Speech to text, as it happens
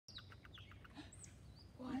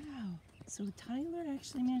So Tyler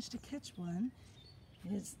actually managed to catch one.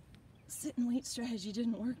 His sit and wait strategy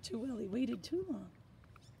didn't work too well. He waited too long.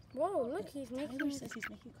 Whoa, look, he's making... Tyler says he's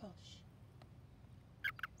making a call. Shh.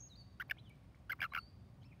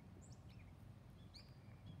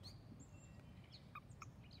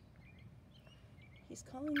 He's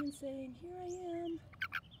calling and saying, here I am.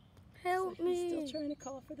 Help so me. He's still trying to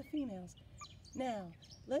call for the females. Now,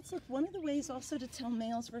 let's look. One of the ways also to tell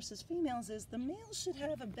males versus females is the males should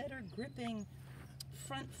have a better gripping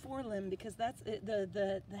front forelimb, because that's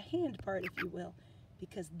the hand part, if you will,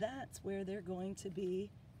 because that's where they're going to be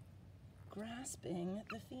grasping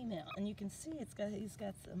the female. And you can see he's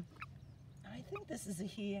got some, I think this is a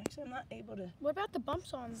he. Actually, I'm not able to What about the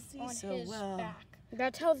bumps on so his well. back?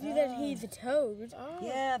 That tells you that he's a toad. Oh.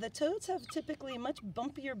 Yeah, the toads have typically much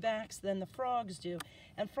bumpier backs than the frogs do.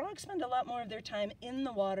 And frogs spend a lot more of their time in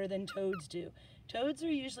the water than toads do. Toads are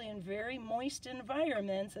usually in very moist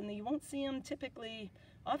environments, and you won't see them typically,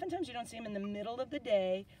 oftentimes you don't see them in the middle of the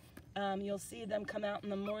day. You'll see them come out in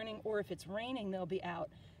the morning, or if it's raining, they'll be out.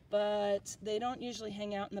 But they don't usually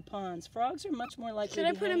hang out in the ponds. Frogs are much more likely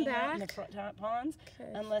to be hanging out in the ponds,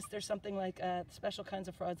 unless there's something like special kinds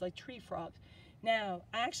of frogs, like tree frogs. Now,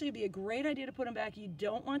 actually, it'd be a great idea to put them back. You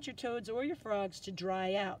don't want your toads or your frogs to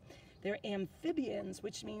dry out. They're amphibians,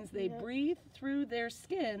 which means they breathe through their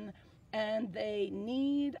skin, and they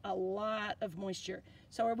need a lot of moisture.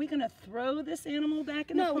 So are we going to throw this animal back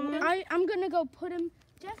in the pond? No, I'm going to go put him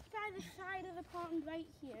just by the side of the pond right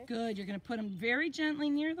here. Good. You're going to put him very gently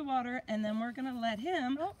near the water, and then we're going to let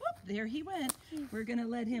him, there he went, we're going to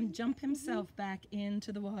let him jump himself back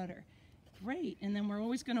into the water. Great. And then we're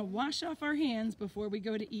always going to wash off our hands before we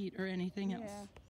go to eat or anything else.